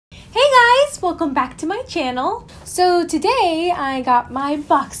guys, welcome back to my channel. So today I got my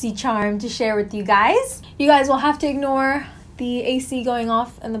Boxycharm to share with you guys. You guys will have to ignore the AC going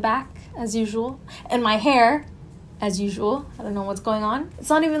off in the back as usual, and my hair as usual. I don't know what's going on. It's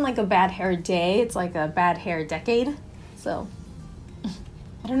not even like a bad hair day, it's like a bad hair decade. So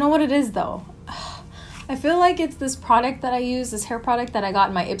I don't know what it is though. I feel like it's this product that I use, this hair product that I got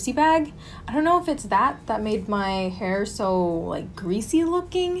in my Ipsy bag. I don't know if it's that made my hair so like greasy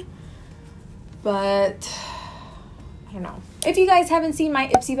looking, but I don't know. If you guys haven't seen my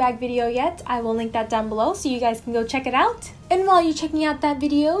Ipsy bag video yet, I will link that down below so you guys can go check it out. And while you're checking out that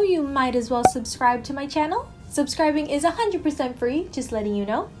video, you might as well subscribe to my channel. Subscribing is 100% free, just letting you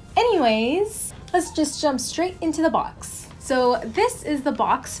know. Anyways, let's just jump straight into the box. So this is the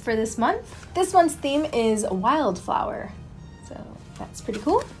box for this month. This month's theme is wildflower. So that's pretty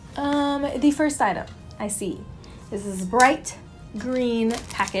cool. The first item I see is this bright green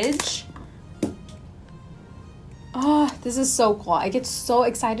package. Oh, this is so cool. I get so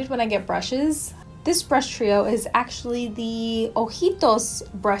excited when I get brushes. This brush trio is actually the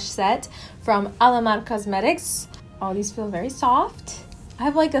Ojitos brush set from Alamar Cosmetics. Oh, these feel very soft. I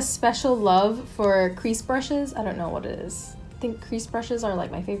have like a special love for crease brushes. I don't know what it is. I think crease brushes are like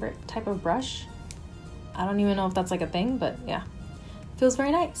my favorite type of brush. I don't even know if that's like a thing, but yeah, feels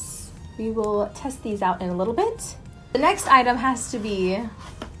very nice. We will test these out in a little bit. The next item has to be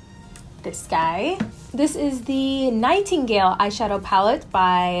this guy. This is the Nightingale eyeshadow palette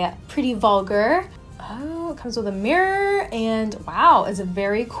by Pretty Vulgar. Oh, it comes with a mirror and wow, it's a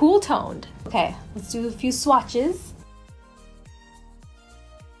very cool toned. Okay, let's do a few swatches.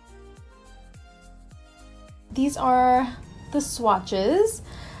 These are the swatches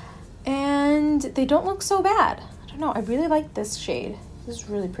and they don't look so bad. I don't know, I really like this shade. This is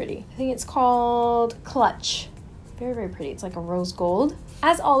really pretty. I think it's called Clutch. Very, very pretty. It's like a rose gold.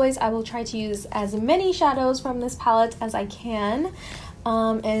 As always, I will try to use as many shadows from this palette as I can.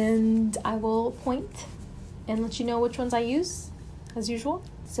 And I will point and let you know which ones I use as usual.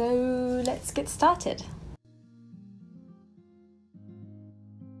 So let's get started.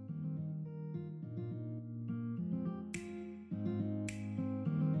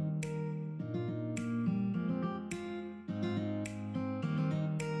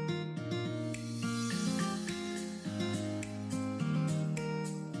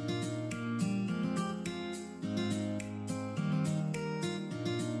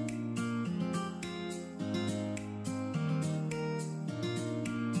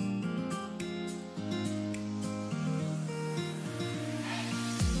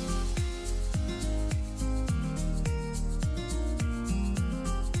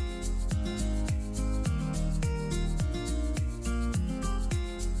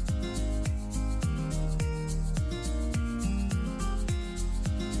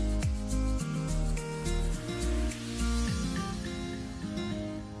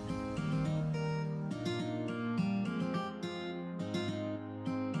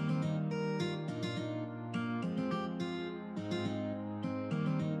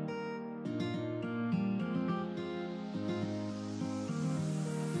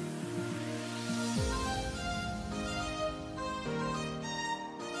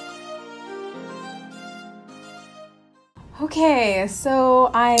 Okay, so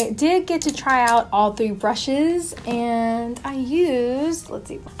I did get to try out all three brushes and I used, let's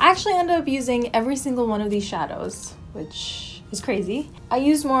see, I actually ended up using every single one of these shadows, which is crazy. I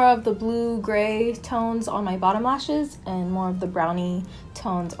used more of the blue-gray tones on my bottom lashes and more of the brownie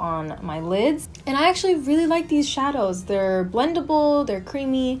tones on my lids. And I actually really like these shadows. They're blendable, they're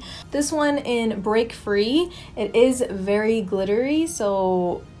creamy. This one in Break Free, it is very glittery,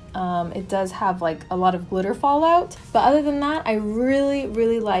 so it does have like a lot of glitter fallout, but other than that, I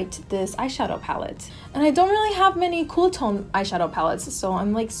really liked this eyeshadow palette. And I don't really have many cool tone eyeshadow palettes, so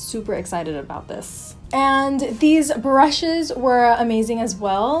I'm like super excited about this. And these brushes were amazing as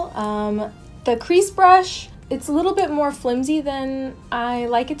well. The crease brush, it's a little bit more flimsy than I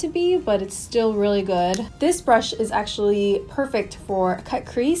like it to be, but it's still really good. This brush is actually perfect for cut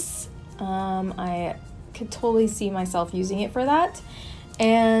crease. I could totally see myself using it for that.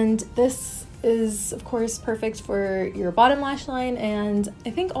 And this is, of course, perfect for your bottom lash line and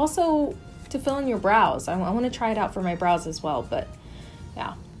I think also to fill in your brows. I want to try it out for my brows as well, but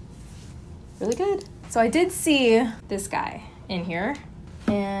yeah, really good. So I did see this guy in here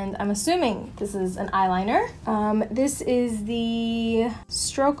and I'm assuming this is an eyeliner. This is the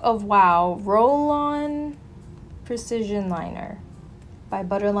Stroke of Wow Roll-On Precision Liner by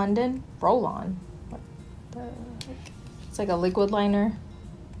Butter London. Roll-On? What the heck? It's like a liquid liner.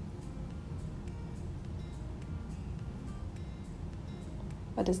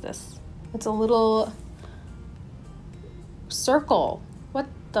 What is this? It's a little circle. What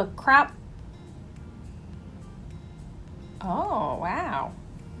the crap? Oh, wow.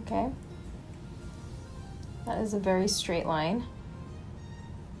 Okay. That is a very straight line.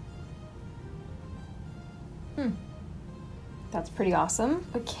 That's pretty awesome.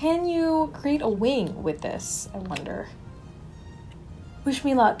 But can you create a wing with this, I wonder? Wish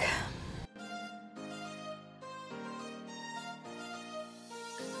me luck.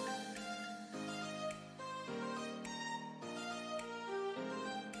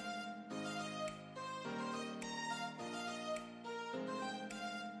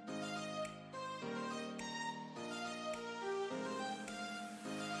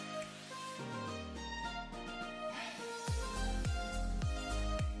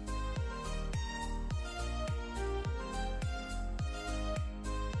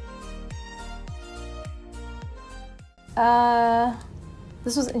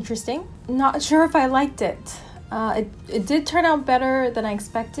 This was interesting. Not sure if I liked it. It did turn out better than I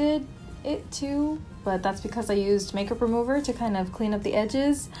expected it to, but that's because I used makeup remover to kind of clean up the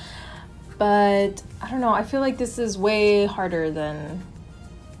edges. But I don't know, I feel like this is way harder than,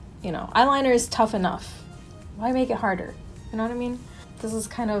 you know, eyeliner is tough enough. Why make it harder? You know what I mean? This is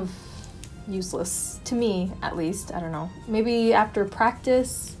kind of useless, to me at least. I don't know. Maybe after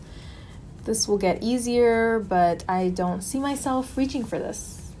practice, this will get easier, but I don't see myself reaching for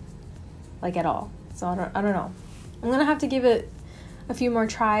this, like at all. So I don't know. I'm gonna have to give it a few more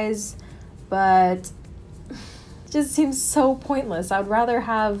tries, but it just seems so pointless. I would rather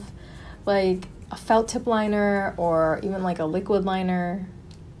have like a felt tip liner or even like a liquid liner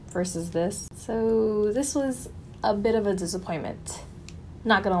versus this. So this was a bit of a disappointment,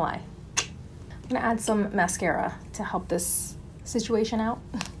 not gonna lie. I'm gonna add some mascara to help this situation out.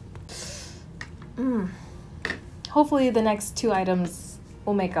 Hopefully the next two items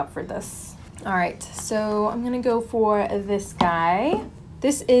will make up for this. All right, so I'm gonna go for this guy.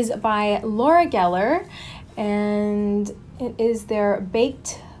 This is by Laura Geller, and it is their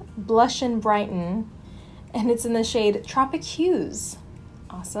Baked Blush and Brighten, and it's in the shade Tropic Hues.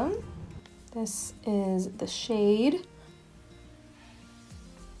 Awesome. This is the shade.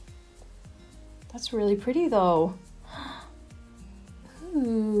 That's really pretty though.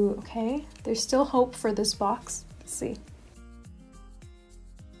 Ooh, okay. There's still hope for this box. Let's see.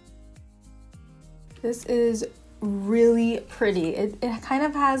 This is really pretty. It kind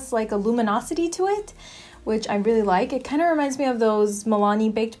of has like a luminosity to it, which I really like. It kind of reminds me of those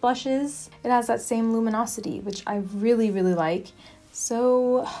Milani baked blushes. It has that same luminosity, which I really, really like.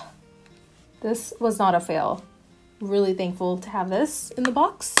 So this was not a fail. Really thankful to have this in the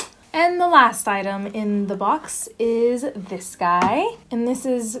box. And the last item in the box is this guy. And this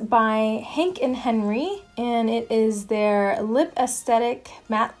is by Hank and Henry. And it is their Lip Aesthetic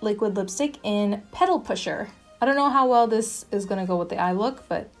Matte Liquid Lipstick in Petal Pusher. I don't know how well this is gonna go with the eye look,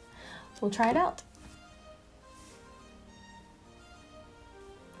 but we'll try it out.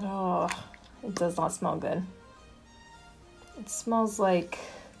 Oh, it does not smell good. It smells like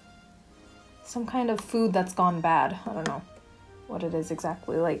some kind of food that's gone bad. I don't know what it is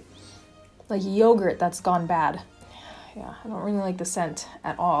exactly, like yogurt that's gone bad. Yeah, I don't really like the scent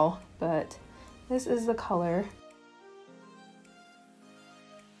at all, but this is the color.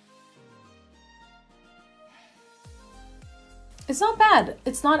 It's not bad.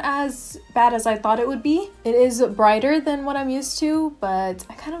 It's not as bad as I thought it would be. It is brighter than what I'm used to, but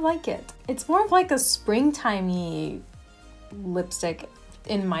I kind of like it. It's more of like a springtimey lipstick,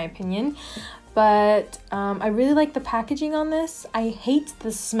 in my opinion. But I really like the packaging on this. I hate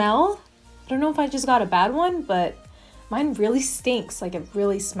the smell. I don't know if I just got a bad one, but mine really stinks. Like, it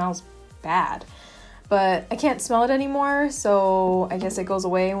really smells bad. But I can't smell it anymore, so I guess it goes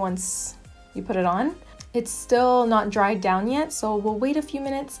away once you put it on. It's still not dried down yet, so we'll wait a few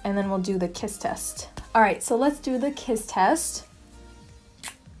minutes and then we'll do the kiss test. All right, so let's do the kiss test.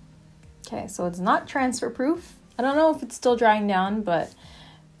 Okay, so it's not transfer proof. I don't know if it's still drying down, but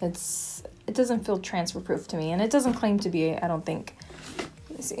it doesn't feel transfer proof to me, and it doesn't claim to be, I don't think.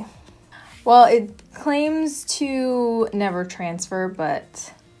 Let me see. Well, it claims to never transfer,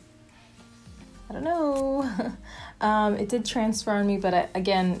 but I don't know. It did transfer on me, but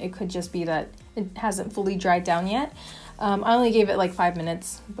again, it could just be that it hasn't fully dried down yet. I only gave it like 5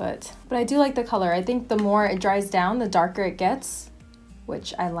 minutes, but I do like the color. I think the more it dries down, the darker it gets,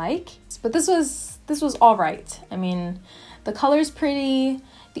 which I like. But this was all right. I mean, the color's pretty.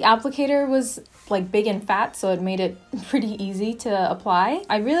 The applicator was like big and fat, so it made it pretty easy to apply.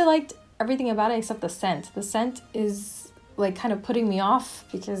 I really liked everything about it except the scent. The scent is like kind of putting me off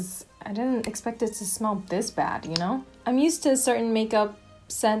because I didn't expect it to smell this bad, you know? I'm used to certain makeup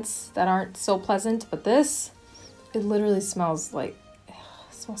scents that aren't so pleasant, but this, it literally smells like, it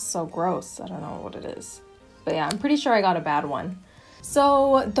smells so gross. I don't know what it is. But yeah, I'm pretty sure I got a bad one.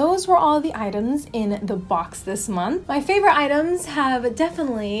 So those were all the items in the box this month. My favorite items have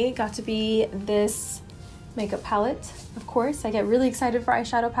definitely got to be this makeup palette. Of course, I get really excited for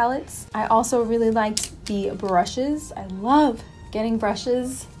eyeshadow palettes. I also really liked the brushes. I love getting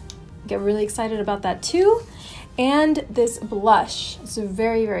brushes. I get really excited about that too. And this blush. It's a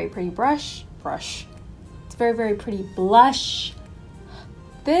very, very pretty brush. It's a very, very pretty blush.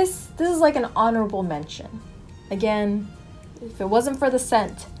 This is like an honorable mention. Again, if it wasn't for the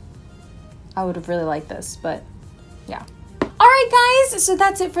scent, I would have really liked this, but yeah. Alright guys, so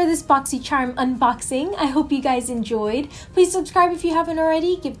that's it for this Boxycharm unboxing. I hope you guys enjoyed. Please subscribe if you haven't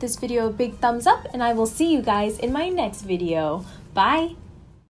already. Give this video a big thumbs up, and I will see you guys in my next video. Bye!